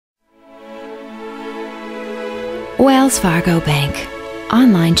Wells Fargo Bank.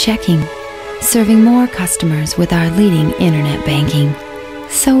 Online checking. Serving more customers with our leading internet banking.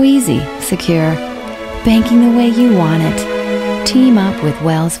 So easy, secure. Banking the way you want it. Team up with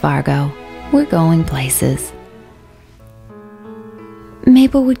Wells Fargo. We're going places.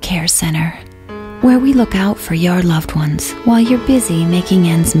 Maplewood Care Center, where we look out for your loved ones while you're busy making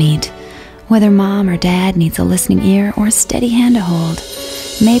ends meet. Whether mom or dad needs a listening ear or a steady hand to hold,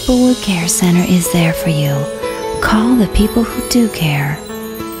 Maplewood Care Center is there for you. Call the people who do care.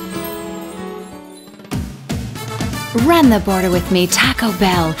 Run the border with me, Taco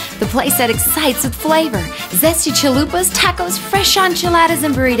Bell, the place that excites with flavor. Zesty chalupas, tacos, fresh enchiladas,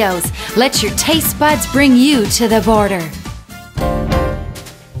 and burritos. Let your taste buds bring you to the border.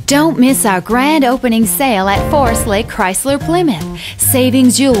 Don't miss our grand opening sale at Forest Lake Chrysler Plymouth.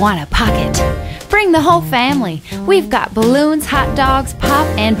 Savings you'll want to pocket. Bring the whole family. We've got balloons, hot dogs, pop,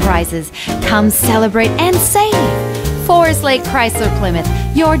 and prizes. Come celebrate and save. Forest Lake Chrysler Plymouth,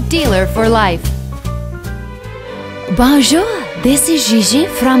 your dealer for life. Bonjour, this is Gigi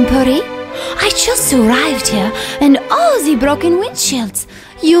from Paris. I just arrived here and all the broken windshields.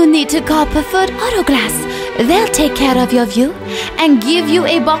 You need to call Preferred Auto Glass. They'll take care of your view and give you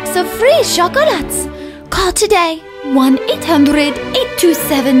a box of free chocolates. Call today,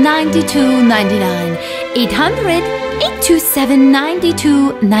 1-800-827-9299.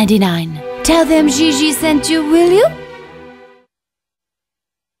 800-827-9299. Tell them Gigi sent you, will you?